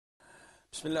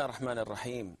بسم الله الرحمن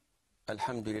الرحيم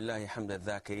الحمد لله حمد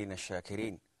الذاكرين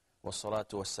الشاكرين والصلاة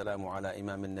والسلام على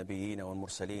إمام النبيين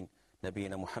والمرسلين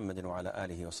نبينا محمد وعلى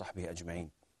آله وصحبه أجمعين.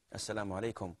 Assalamu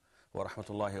alaikum wa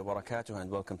rahmatullahi wa barakatuh, and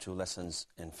welcome to lessons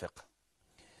in fiqh.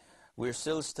 We're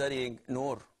still studying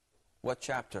Nur. What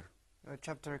chapter?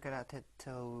 Chapter connected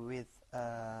with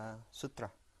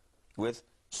sutra. With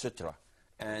sutra.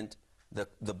 And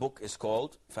the book is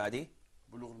called Fadi?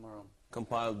 Bulugh al-Maram.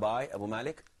 Compiled by Abu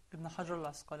Malik? Ibn Hajar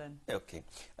al-Asqalani. Okay.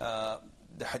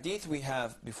 The hadith we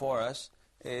have before us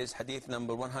is hadith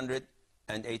number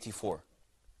 184.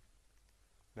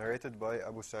 Narrated by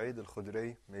Abu Sa'id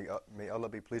al-Khudri, may Allah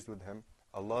be pleased with him,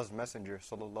 Allah's Messenger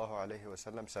sallallahu alaihi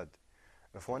wasallam said,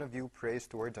 if one of you prays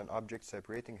towards an object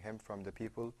separating him from the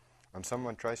people, and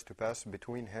someone tries to pass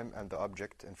between him and the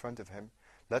object in front of him,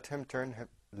 let him turn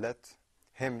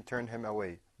him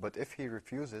away. But if he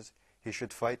refuses, he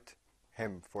should fight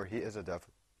him, for he is a devil.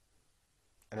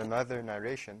 In another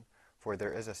narration, for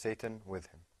there is a Satan with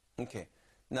him. Okay.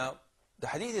 Now, the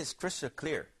hadith is crystal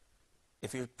clear.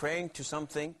 If you're praying to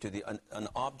something, to an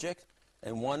object,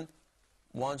 and one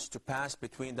wants to pass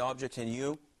between the object and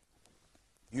you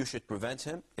should prevent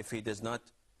him. If he does not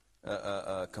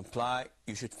comply,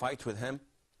 you should fight with him,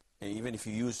 even if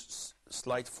you use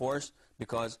slight force,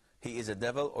 because he is a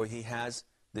devil, or he has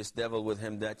this devil with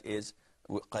him that is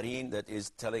qareen, that is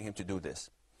telling him to do this.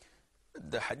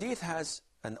 The hadith has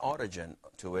an origin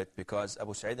to it, because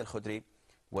Abu Sa'id al-Khudri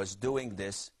was doing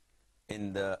this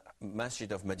in the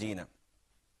Masjid of Medina.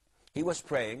 He was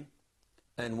praying,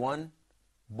 and one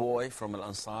boy from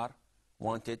Al-Ansar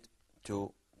wanted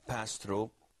to pass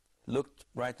through, looked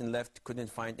right and left,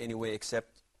 couldn't find any way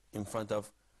except in front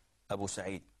of Abu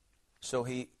Sa'id. So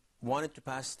he wanted to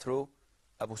pass through.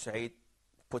 Abu Sa'id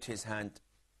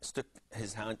stuck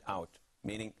his hand out,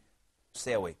 meaning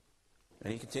stay away.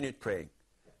 And he continued praying.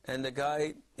 And the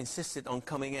guy insisted on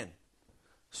coming in.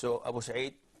 So Abu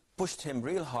Sa'id pushed him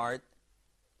real hard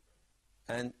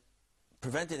and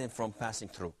prevented him from passing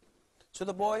through. So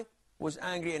the boy was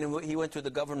angry, and he went to the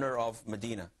governor of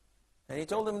Medina. And he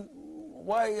told him,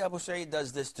 why Abu Sa'id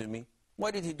does this to me?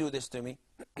 Why did he do this to me?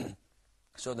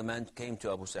 So the man came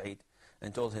to Abu Sa'id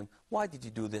and told him, why did you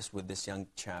do this with this young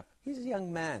chap? He's a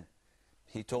young man.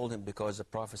 He told him, because the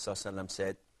Prophet ﷺ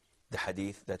said the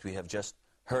hadith that we have just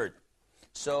heard.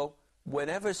 So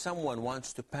whenever someone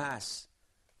wants to pass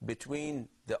between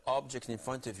the object in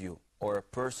front of you, or a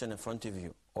person in front of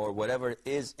you, or whatever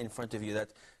is in front of you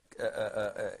that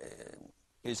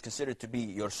is considered to be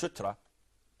your sutra,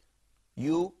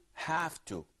 you have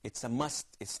to. It's a must.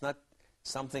 It's not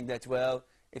something that, well,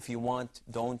 if you want,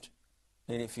 don't.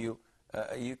 And if you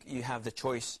have the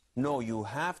choice. No, you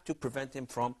have to prevent him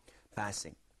from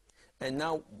passing. And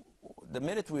now, the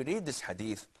minute we read this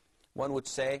hadith, one would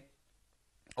say,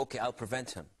 okay, I'll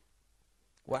prevent him.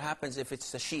 What happens if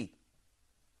it's a she?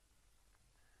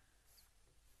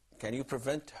 Can you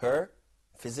prevent her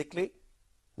physically?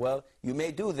 Well, you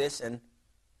may do this and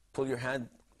pull your hand,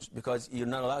 because you're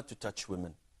not allowed to touch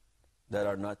women that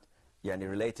are not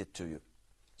related to you.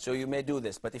 So you may do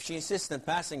this. But if she insists on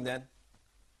passing, then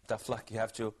tough luck. You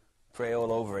have to pray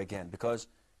all over again, because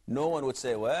no one would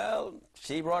say, well,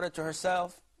 she brought it to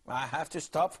herself. I have to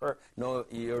stop her. No,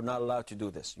 you're not allowed to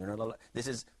do this. You're not allowed. This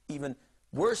is even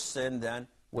worse sin than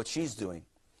what she's doing.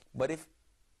 But if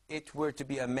it were to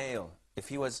be a male, if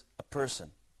he was a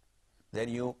person, then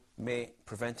you may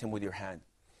prevent him with your hand.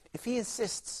 If he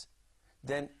insists,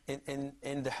 then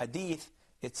in the hadith,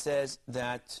 it says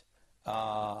that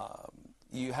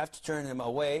you have to turn him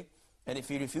away, and if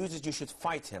he refuses, you should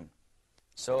fight him.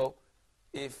 So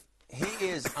if he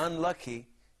is unlucky,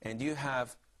 and you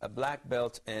have a black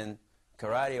belt in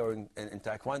karate or in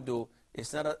taekwondo,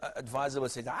 it's not advisable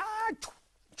to say,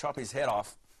 chop his head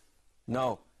off.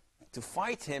 No. To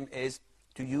fight him is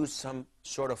to use some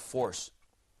sort of force.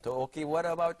 So, okay, what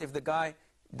about if the guy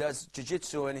does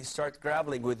jiu-jitsu and he starts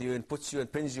grappling with you and puts you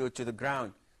and pins you to the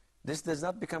ground? This does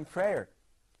not become prayer.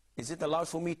 Is it allowed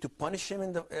for me to punish him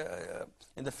in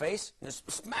the face? Just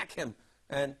smack him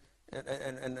and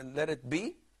let it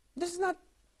be? This is not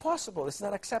possible. It's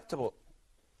not acceptable.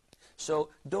 So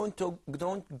don't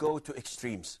go to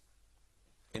extremes.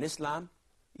 In Islam,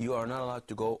 you are not allowed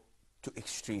to go to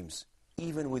extremes,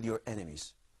 even with your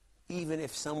enemies. Even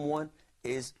if someone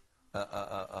is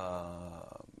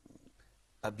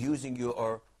abusing you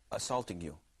or assaulting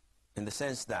you. In the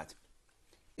sense that,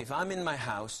 if I'm in my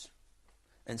house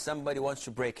and somebody wants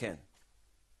to break in,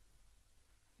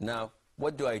 now,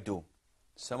 what do?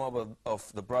 Some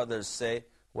of the brothers say,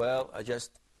 well, I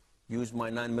just use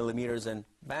my 9mm and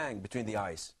bang between the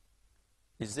eyes.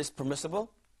 Is this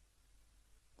permissible?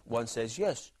 One says,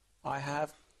 yes, I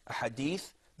have a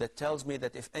hadith that tells me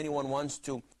that if anyone wants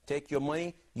to take your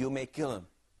money, you may kill him.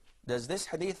 Does this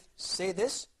hadith say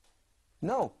this?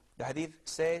 No. The hadith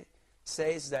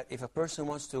says that if a person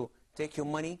wants to take your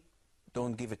money,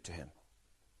 don't give it to him.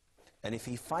 And if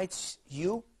he fights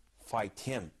you, fight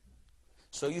him.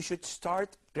 So you should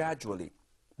start gradually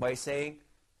by saying,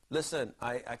 listen,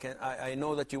 I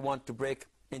know that you want to break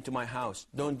into my house.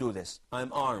 Don't do this.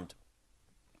 I'm armed.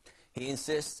 He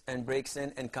insists and breaks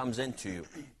in and comes into you.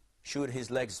 Shoot his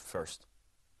legs first.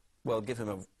 Well, give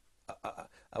him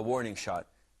a warning shot.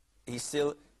 He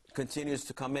still continues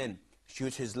to come in.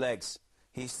 Shoot his legs.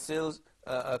 He still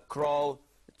crawl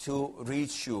to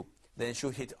reach you. Then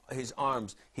shoot his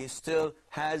arms. He still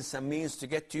has some means to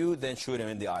get to you. Then shoot him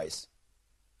in the eyes.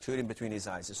 Shoot him between his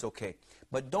eyes. It's okay.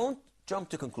 But don't jump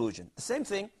to conclusion. The same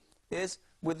thing is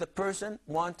with the person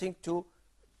wanting to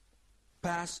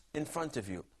pass in front of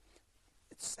you.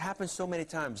 It's happened so many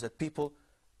times that people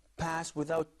pass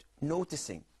without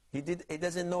noticing. He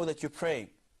doesn't know that you're praying.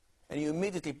 And you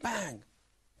immediately, bang,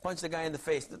 punch the guy in the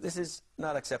face. This is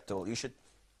not acceptable. You should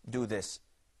do this.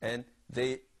 And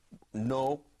they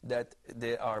know that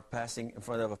they are passing in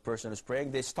front of a person who's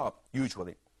praying. They stop,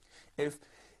 usually. If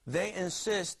they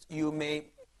insist, you may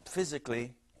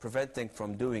physically prevent them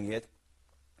from doing it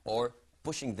or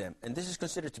pushing them. And this is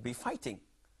considered to be fighting.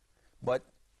 But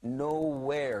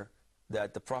nowhere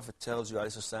that the Prophet tells you,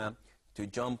 alayhi salam, to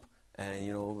jump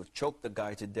and choke the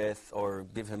guy to death or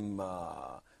give him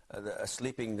a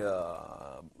sleeping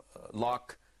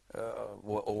lock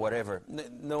or whatever.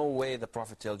 No way the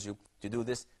Prophet tells you to do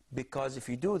this, because if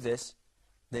you do this,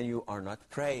 then you are not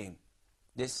praying.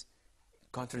 This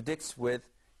contradicts with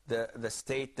the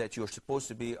state that you're supposed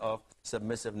to be of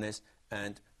submissiveness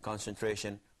and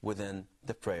concentration within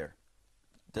the prayer.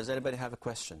 Does anybody have a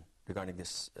question regarding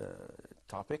this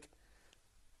topic?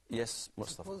 Yes,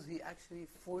 Mustafa. Suppose he actually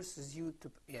forces you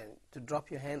to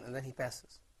drop your hand and then he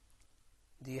passes.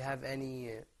 Do you have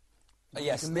any...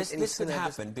 yes, this could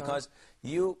happen because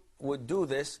you would do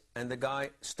this and the guy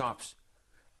stops.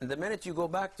 And the minute you go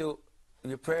back to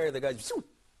your prayer, the guy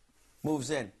moves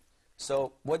in.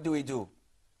 So what do we do?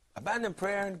 Abandon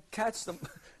prayer and catch the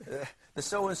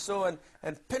so-and-so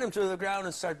and pin him to the ground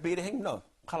and start beating him? No.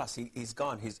 Khalas, he's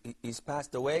gone. He's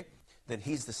passed away. Then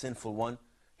he's the sinful one.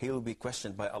 He will be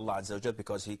questioned by Allah Azza wa Jal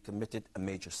because he committed a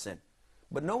major sin.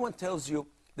 But no one tells you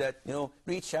that,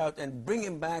 reach out and bring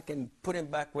him back and put him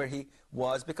back where he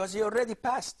was, because he already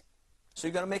passed. So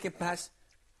you're going to make him pass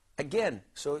again.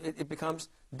 So it becomes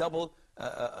double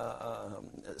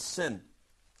sin.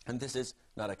 And this is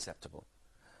not acceptable.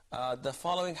 The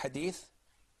following hadith.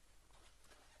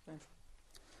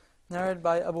 Narrated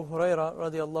by Abu Huraira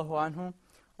radiallahu anhu,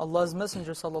 Allah's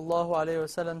Messenger sallallahu alayhi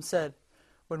wasallam said,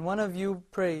 when one of you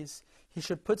prays, he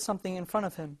should put something in front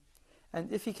of him. And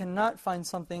if he cannot find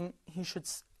something, he should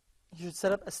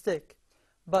set up a stick.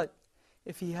 But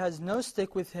if he has no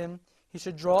stick with him, he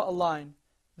should draw a line.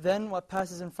 Then what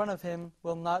passes in front of him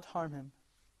will not harm him.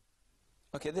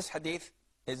 Okay, this hadith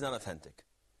is not authentic.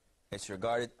 It's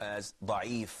regarded as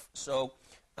da'if. So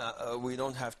we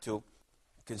don't have to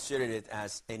consider it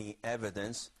as any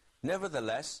evidence.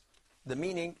 Nevertheless, the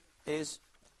meaning is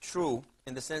true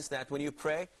in the sense that when you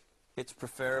pray, it's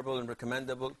preferable and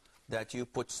recommendable that you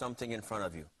put something in front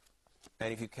of you.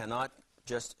 And if you cannot,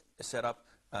 just set up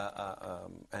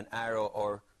an arrow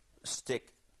or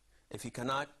stick. If you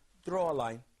cannot, draw a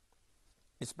line.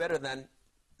 It's better than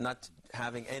not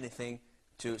having anything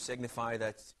to signify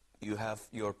that you have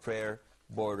your prayer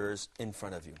borders in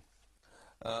front of you.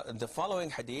 The following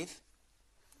hadith.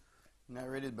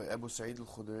 Narrated by Abu Sa'id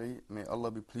al-Khudri, may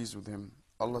Allah be pleased with him.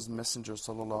 Allah's Messenger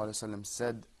ﷺ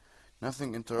said,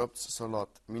 nothing interrupts salat,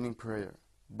 meaning prayer,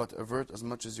 but avert as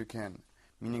much as you can,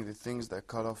 meaning the things that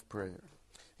cut off prayer.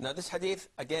 Now this hadith,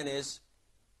 again, is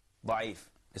da'if.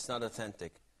 It's not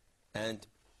authentic. And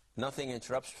nothing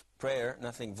interrupts prayer,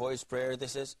 nothing voids prayer.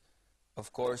 This is,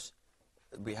 of course,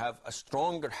 we have a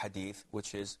stronger hadith,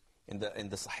 which is in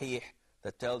the Sahih,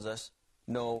 that tells us,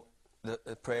 no,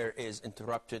 the prayer is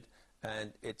interrupted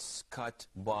and it's cut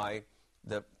by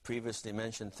the previously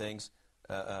mentioned things,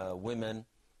 women,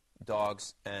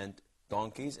 dogs, and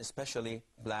donkeys, especially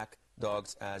black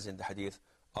dogs, as in the hadith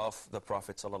of the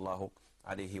Prophet sallallahu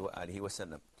alaihi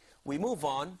wasallam. We move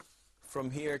on from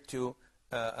here to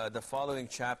the following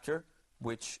chapter,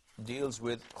 which deals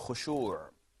with khushu'.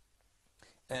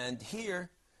 And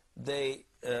here they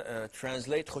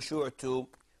translate khushu' to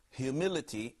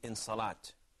humility in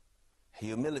salat.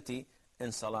 Humility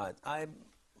in salat. I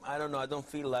don't know, I don't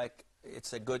feel like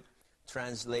it's a good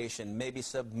translation. Maybe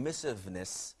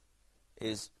submissiveness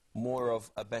is more of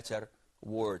a better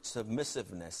word,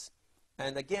 submissiveness.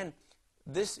 And again,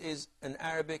 this is an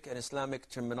Arabic and Islamic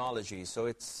terminology, so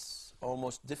it's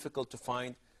almost difficult to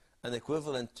find an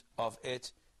equivalent of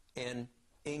it in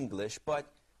English.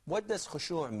 But what does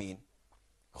khushu' mean?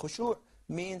 Khushu'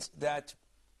 means that,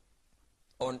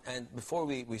 and before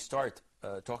we start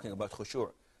talking about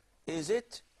khushu', is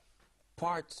it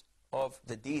part of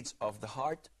the deeds of the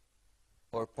heart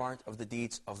or part of the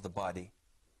deeds of the body?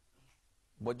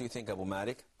 What do you think, Abu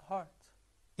Malik? Heart.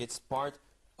 It's part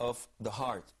of the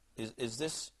heart. Is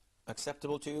this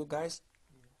acceptable to you guys?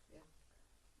 Yeah.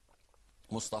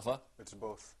 Mustafa? It's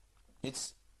both.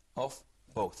 It's of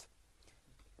both.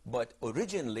 But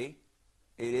originally,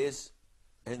 it is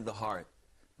in the heart.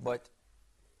 But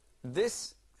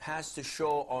this has to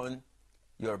show on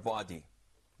your body,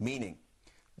 meaning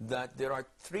that there are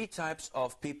three types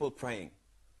of people praying.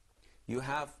 You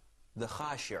have the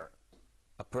khashir,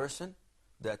 a person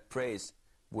that prays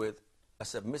with a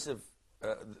submissive,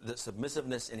 the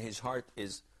submissiveness in his heart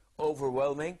is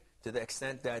overwhelming to the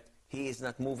extent that he is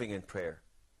not moving in prayer.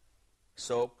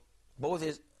 So both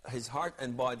his heart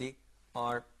and body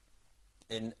are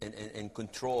in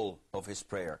control of his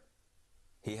prayer.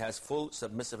 He has full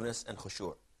submissiveness and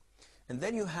khushu'. And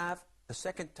then you have the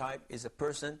second type is a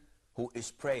person who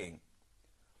is praying.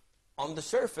 On the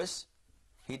surface,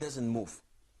 he doesn't move.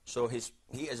 So he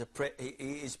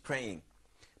is praying.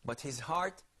 But his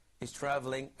heart is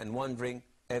traveling and wandering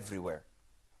everywhere.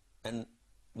 And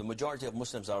the majority of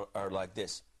Muslims are like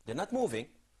this. They're not moving,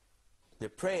 they're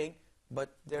praying,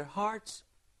 but their hearts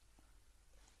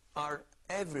are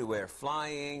everywhere,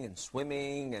 flying and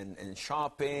swimming and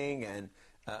shopping and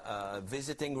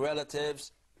visiting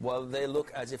relatives while they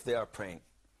look as if they are praying.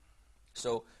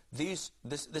 So this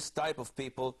type of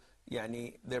people,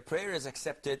 their prayer is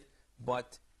accepted,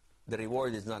 but the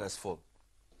reward is not as full.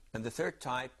 And the third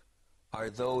type are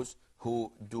those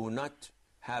who do not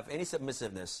have any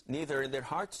submissiveness, neither in their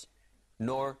hearts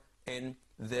nor in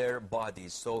their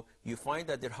bodies. So you find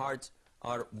that their hearts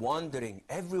are wandering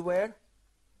everywhere,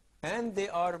 and they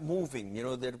are moving.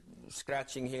 They're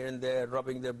scratching here and there,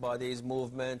 rubbing their bodies,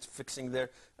 movements, fixing their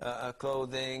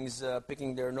clothing,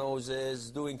 picking their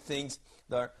noses, doing things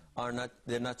that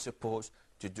they're not supposed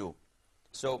to do.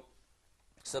 So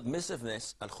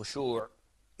submissiveness, al-khushu',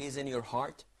 is in your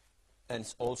heart and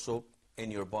it's also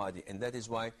in your body. And that is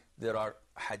why there are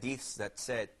hadiths that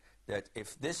said that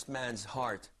if this man's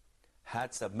heart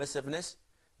had submissiveness,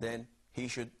 then he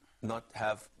should not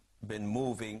have been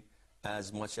moving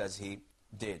as much as he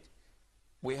did.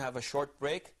 We have a short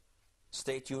break.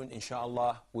 Stay tuned,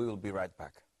 inshallah. We will be right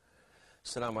back.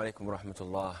 Assalamu alaikum wa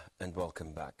rahmatullah and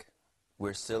welcome back.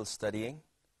 We're still studying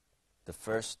the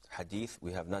first hadith,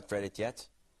 we have not read it yet,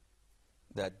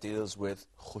 that deals with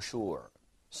khushu',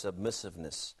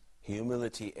 submissiveness,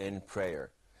 humility in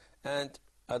prayer. And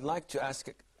I'd like to ask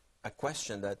a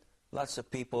question that lots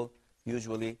of people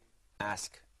usually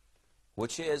ask,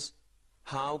 which is,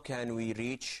 how can we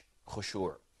reach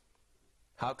khushu'?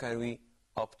 How can we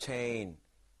obtain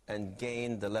and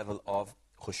gain the level of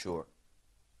khushu'?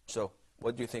 So,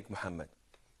 what do you think, Muhammad?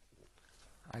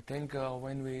 I think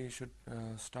when we should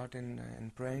start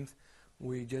in praying,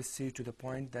 we just see to the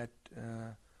point that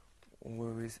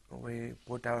we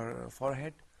put our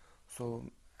forehead. So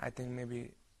I think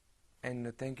maybe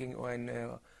in thinking when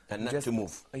and not to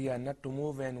move. Yeah, not to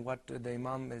move, and what the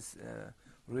Imam is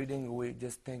reading, we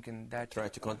just think in that. Try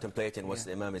to contemplate in what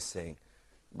the Imam is saying.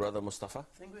 Brother Mustafa?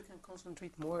 I think we can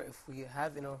concentrate more if we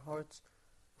have in our hearts,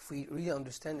 if we really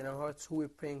understand in our hearts who we're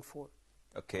praying for.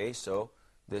 Okay, so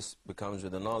this becomes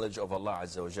with the knowledge of Allah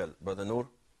Azza wa Jal. Brother Noor?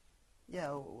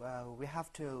 Yeah, we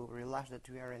have to realize that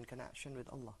we are in connection with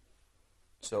Allah.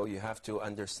 So you have to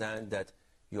understand that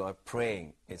you are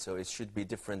praying, and so it should be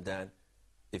different than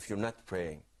if you're not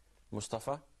praying.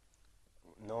 Mustafa?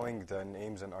 Knowing the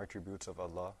names and attributes of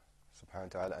Allah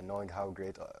subhanahu wa ta'ala, and knowing how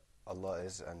great Allah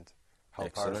is and how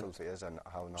powerful He is and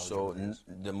how knowledgeable He is.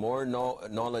 So the more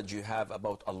knowledge you have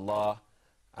about Allah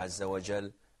Azza wa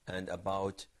Jal and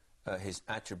about His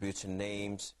attributes and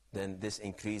names, then this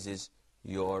increases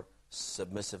your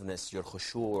submissiveness, your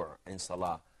khushu' in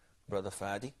salah. Brother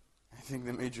Fadi? I think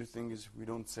the major thing is we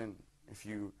don't sin. If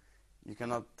you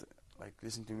cannot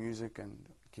listen to music and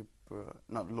keep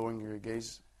not lowering your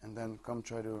gaze and then come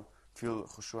try to feel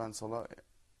khushu' in salah,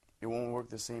 it won't work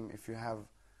the same if you have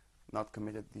not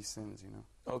committed these sins,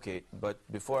 Okay, but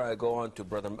before I go on to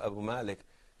Brother Abu Malik,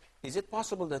 is it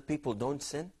possible that people don't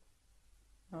sin?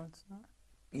 No, it's not.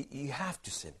 You have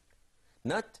to sin.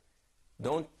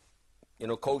 Don't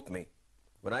quote me.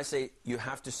 When I say you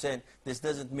have to sin, this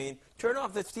doesn't mean turn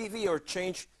off the TV or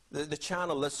change the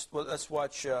channel. Let's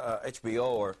watch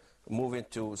HBO or move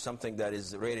into something that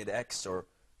is rated X or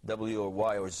W or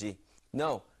Y or Z.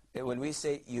 No, when we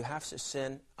say you have to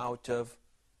sin out of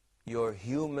your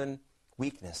human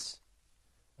weakness.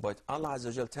 But Allah Azza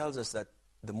wa Jal tells us that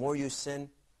the more you sin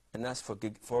and ask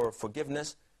for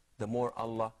forgiveness, the more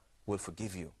Allah will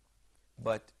forgive you.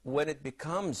 But when it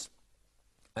becomes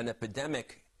an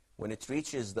epidemic, when it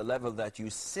reaches the level that you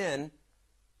sin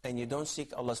and you don't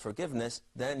seek Allah's forgiveness,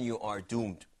 then you are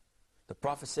doomed. The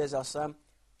Prophet says,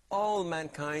 all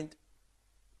mankind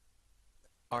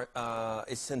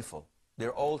is sinful.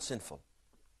 They're all sinful.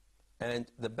 And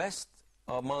the best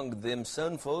among them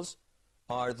sinfuls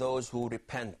are those who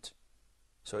repent.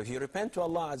 So if you repent to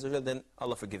Allah Azza wa Jal, then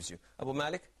Allah forgives you. Abu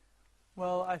Malik?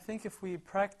 Well, I think if we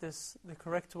practice the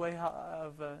correct way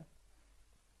of, how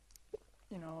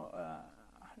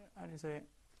do you say,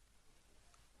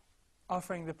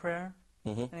 offering the prayer,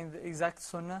 and the exact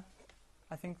sunnah,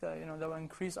 I think that, that will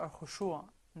increase our khushu'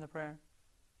 in the prayer.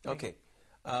 Okay.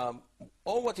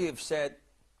 All what you have said,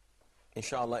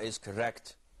 inshallah, is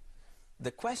correct.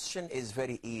 The question is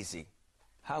very easy.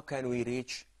 How can we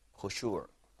reach khushu'?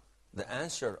 The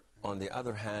answer, on the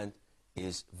other hand,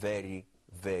 is very,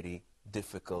 very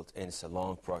difficult, and it's a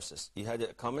long process. You had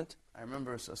a comment? I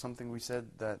remember something we said,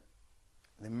 that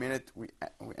the minute we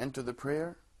enter the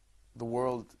prayer, the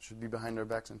world should be behind our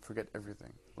backs and forget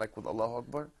everything. Like with Allahu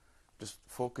Akbar, just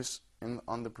focus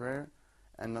on the prayer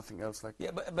and nothing else like that.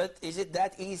 Yeah, but is it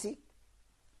that easy?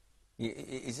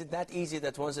 Is it that easy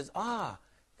that one says,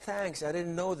 thanks, I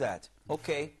didn't know that.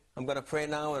 Okay, I'm going to pray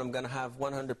now and I'm going to have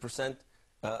 100%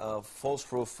 false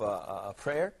proof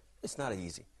prayer? It's not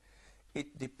easy.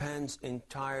 It depends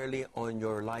entirely on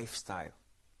your lifestyle.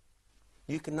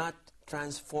 You cannot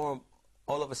transform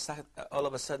all of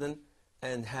a sudden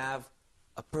and have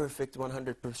a perfect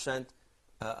 100%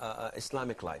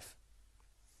 Islamic life.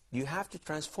 You have to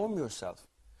transform yourself.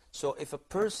 So if a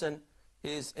person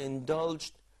is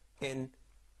indulged in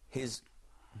his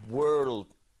world,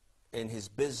 in his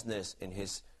business, in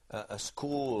his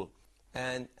school,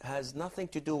 and has nothing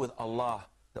to do with Allah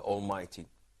the Almighty,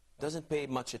 doesn't pay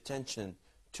much attention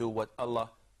to what Allah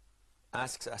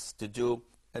asks us to do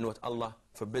and what Allah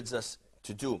forbids us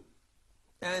to do,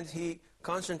 and he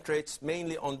concentrates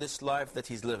mainly on this life that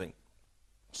he's living.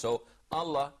 So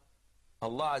Allah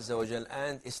Azza wa Jal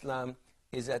and Islam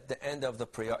is at the end of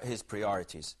his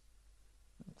priorities.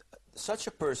 Such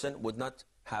a person would not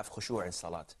have khushu' in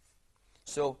salat.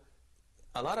 So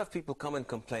a lot of people come and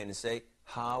complain and say,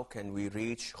 how can we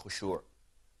reach khushu'?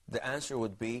 The answer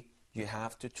would be, you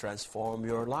have to transform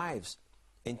your lives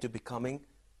into becoming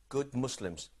good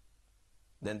Muslims.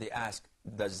 Then they ask,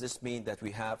 does this mean that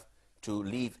we have to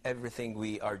leave everything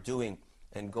we are doing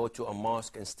and go to a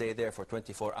mosque and stay there for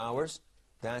 24 hours?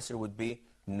 The answer would be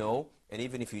no, and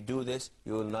even if you do this,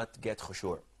 you will not get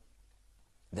khushu'.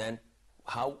 Then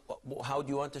how do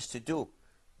you want us to do?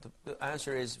 The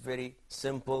answer is very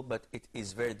simple, but it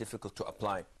is very difficult to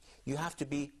apply. You have to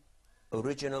be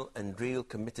original and real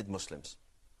committed Muslims.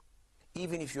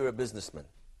 Even if you're a businessman,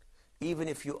 even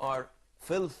if you are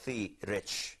filthy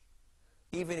rich,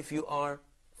 even if you are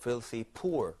filthy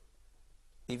poor,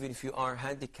 even if you are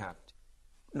handicapped,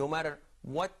 no matter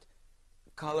what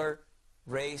color,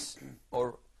 race,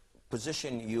 or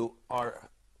position you are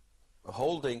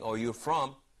holding or you're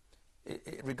from,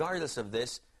 regardless of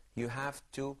this, you have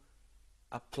to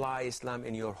apply Islam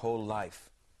in your whole life,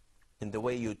 in the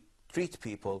way you treat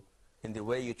people, in the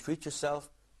way you treat yourself,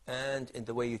 and in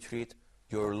the way you treat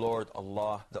your Lord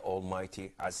Allah, the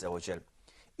Almighty Azza wa Jal.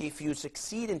 If you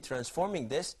succeed in transforming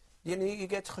this, then you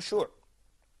get khushu'.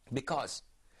 Because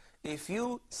if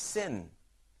you sin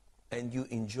and you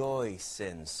enjoy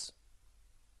sins,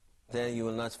 then you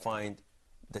will not find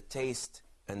the taste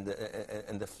and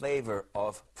the flavor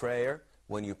of prayer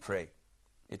when you pray.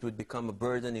 It would become a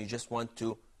burden. You just want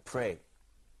to pray.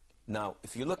 Now,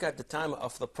 if you look at the time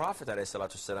of the Prophet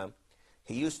ﷺ,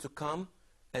 he used to come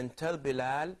and tell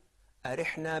Bilal,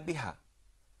 "Arihna biha,"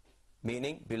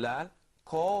 meaning, Bilal,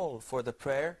 call for the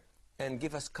prayer and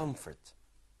give us comfort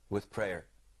with prayer.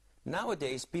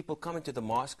 Nowadays, people come into the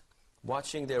mosque,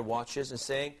 watching their watches and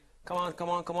saying, "Come on, come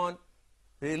on, come on,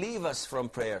 relieve us from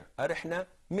prayer. Arihna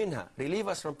minha, relieve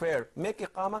us from prayer. Make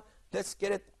iqamah, let's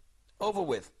get it over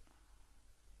with."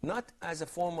 Not as a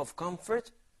form of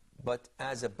comfort, but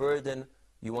as a burden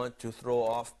you want to throw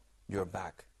off your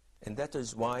back. And that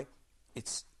is why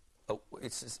it's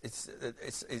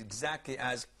exactly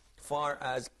as far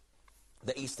as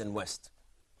the East and West,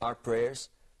 our prayers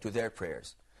to their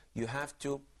prayers. You have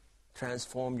to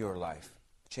transform your life,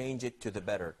 change it to the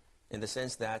better, in the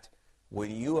sense that when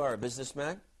you are a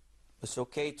businessman, it's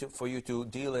okay for you to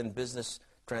deal in business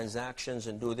transactions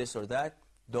and do this or that,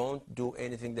 don't do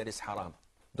anything that is haram.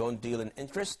 Don't deal in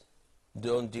interest.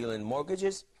 Don't deal in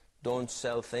mortgages. Don't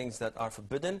sell things that are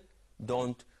forbidden.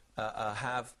 Don't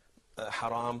have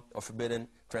haram or forbidden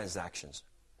transactions.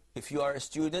 If you are a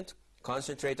student,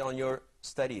 concentrate on your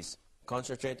studies.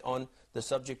 Concentrate on the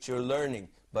subject you're learning.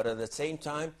 But at the same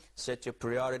time, set your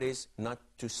priorities not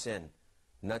to sin,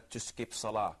 not to skip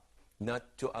salah, not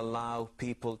to allow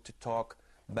people to talk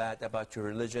bad about your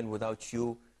religion without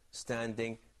you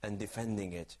standing and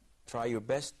defending it. Try your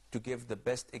best to give the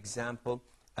best example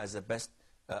as a best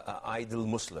ideal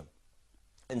Muslim.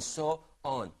 And so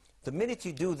on. The minute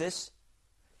you do this,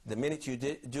 the minute you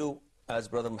do, as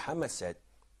Brother Muhammad said,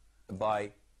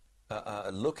 by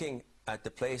looking at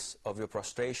the place of your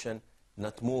prostration,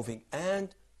 not moving,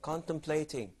 and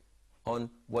contemplating on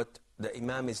what the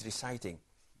Imam is reciting.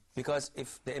 Because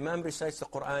if the Imam recites the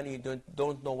Quran, you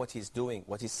don't know what he's doing,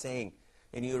 what he's saying,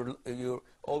 and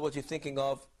all what you're thinking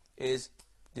of is,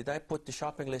 did I put the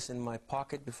shopping list in my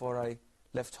pocket before I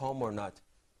left home or not?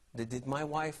 Did my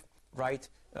wife write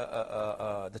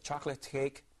the chocolate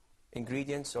cake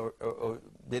ingredients or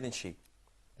didn't she?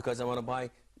 Because I want to buy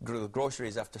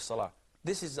groceries after Salah.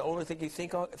 This is the only thing you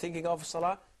thinking of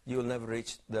Salah, you will never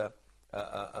reach the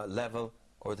level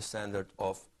or the standard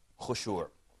of khushu'.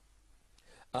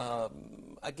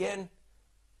 Again,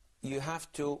 you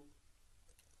have to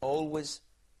always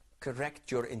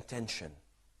correct your intention.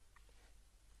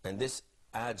 And this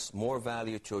adds more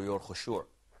value to your khushu'.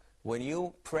 When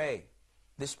you pray,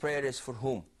 this prayer is for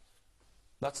whom?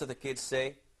 Lots of the kids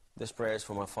say, this prayer is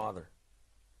for my father.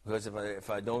 Because if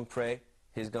I don't pray,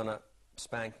 he's going to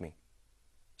spank me.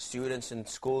 Students in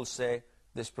school say,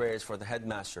 this prayer is for the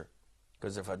headmaster.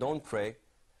 Because if I don't pray,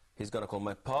 he's going to call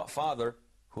my father,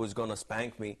 who's going to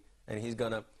spank me, and he's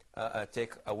going to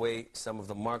take away some of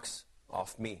the marks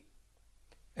off me.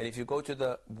 And if you go to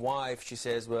the wife, she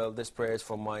says, well, this prayer is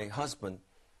for my husband,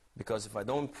 because if I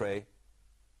don't pray,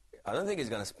 I don't think he's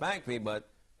going to spank me, but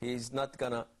he's not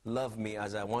going to love me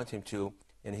as I want him to,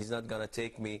 and he's not going to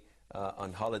take me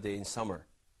on holiday in summer,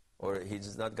 or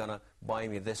he's not going to buy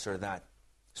me this or that.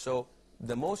 So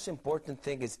the most important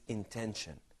thing is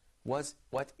intention.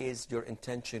 What is your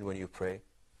intention when you pray?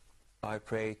 I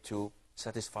pray to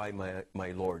satisfy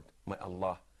my Lord, my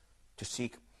Allah, to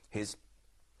seek His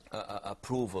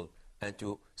approval and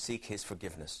to seek His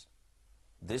forgiveness.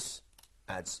 This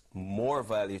adds more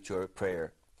value to your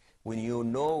prayer. When you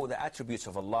know the attributes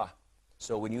of Allah,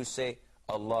 so when you say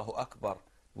Allahu Akbar,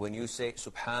 when you say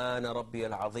Subhana Rabbi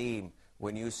al-Azim,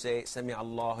 when you say Sami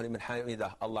Allahu liman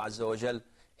hamidah, Allah Azza wa Jal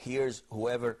hears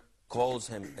whoever calls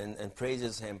Him and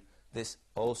praises Him, this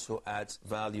also adds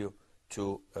value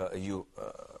to you.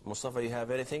 Mustafa, you have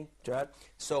anything to add?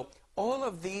 So all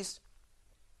of these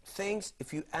things,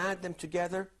 if you add them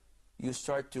together, you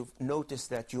start to notice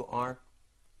that you are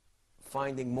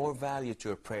finding more value to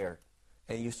your prayer.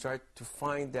 And you start to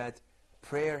find that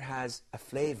prayer has a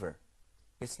flavor.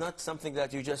 It's not something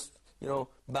that you just,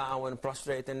 bow and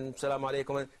prostrate and salam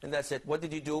alaikum and that's it. What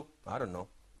did you do? I don't know.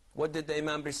 What did the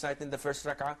Imam recite in the first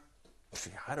rak'ah?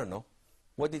 I don't know.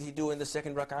 What did he do in the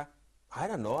second rak'ah? I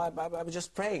don't know. I was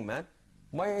just praying, man.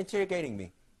 Why are you interrogating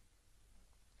me?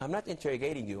 I'm not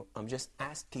interrogating you. I'm just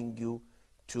asking you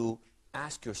to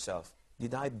ask yourself,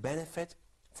 did I benefit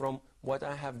from what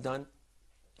I have done,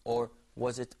 or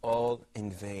was it all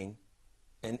in vain?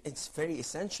 And it's very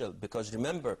essential, because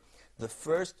remember, the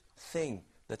first thing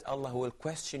that Allah will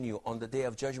question you on the Day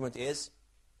of Judgment is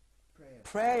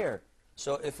prayer.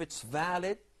 So if it's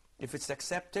valid, if it's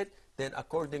accepted, then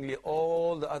accordingly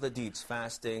all the other deeds,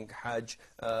 fasting, hajj,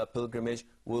 pilgrimage,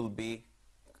 will be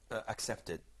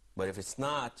accepted. But if it's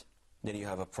not, then you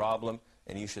have a problem,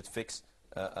 and you should fix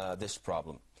this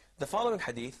problem. The following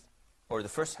hadith, or the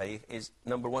first hadith, is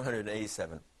number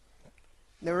 187.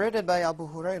 Narrated by Abu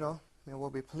Hurairah, may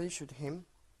Allah be pleased with him,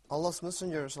 Allah's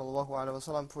Messenger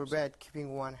ﷺ forbade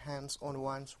keeping one's hands on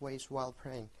one's waist while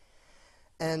praying.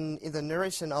 And in the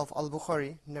narration of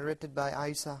Al-Bukhari, narrated by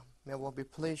Aisha, may Allah be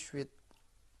pleased with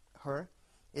her,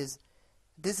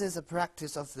 this is a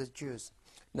practice of the Jews.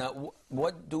 Now,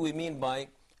 what do we mean by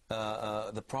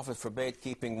the Prophet forbade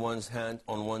keeping one's hand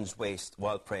on one's waist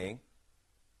while praying?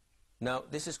 Now,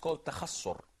 this is called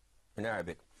takhassur in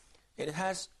Arabic. It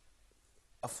has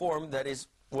a form that is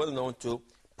well known to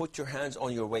put your hands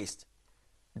on your waist.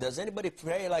 Does anybody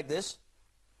pray like this?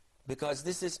 Because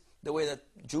this is the way that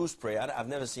Jews pray. I've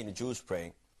never seen a Jews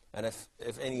praying. And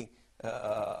if any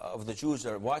of the Jews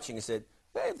are watching and said,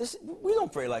 hey, we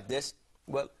don't pray like this.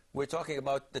 Well, we're talking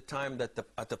about the time that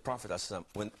at the Prophet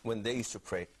ﷺ, when they used to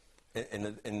pray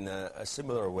in a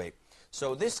similar way.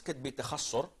 So this could be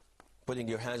takhassur, putting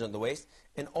your hands on the waist.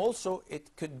 And also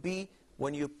it could be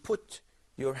when you put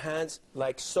your hands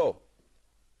like so.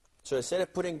 So instead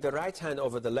of putting the right hand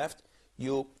over the left,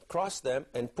 you cross them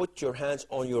and put your hands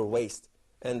on your waist.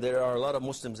 And there are a lot of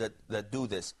Muslims that do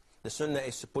this. The sunnah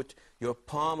is to put your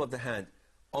palm of the hand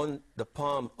on the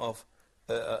palm of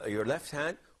your left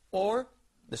hand, or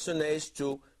the sunnah is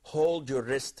to hold your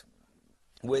wrist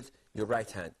with your right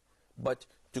hand. But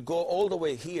to go all the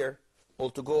way here,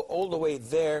 or to go all the way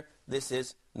there, this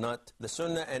is not the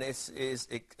sunnah, and it is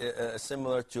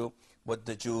similar to what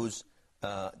the Jews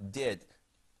did.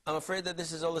 I'm afraid that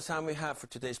this is all the time we have for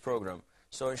today's program.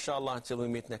 So inshallah, until we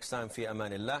meet next time, fi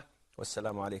amanillah.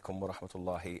 Wassalamu alaikum wa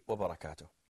rahmatullahi wa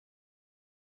barakatuh.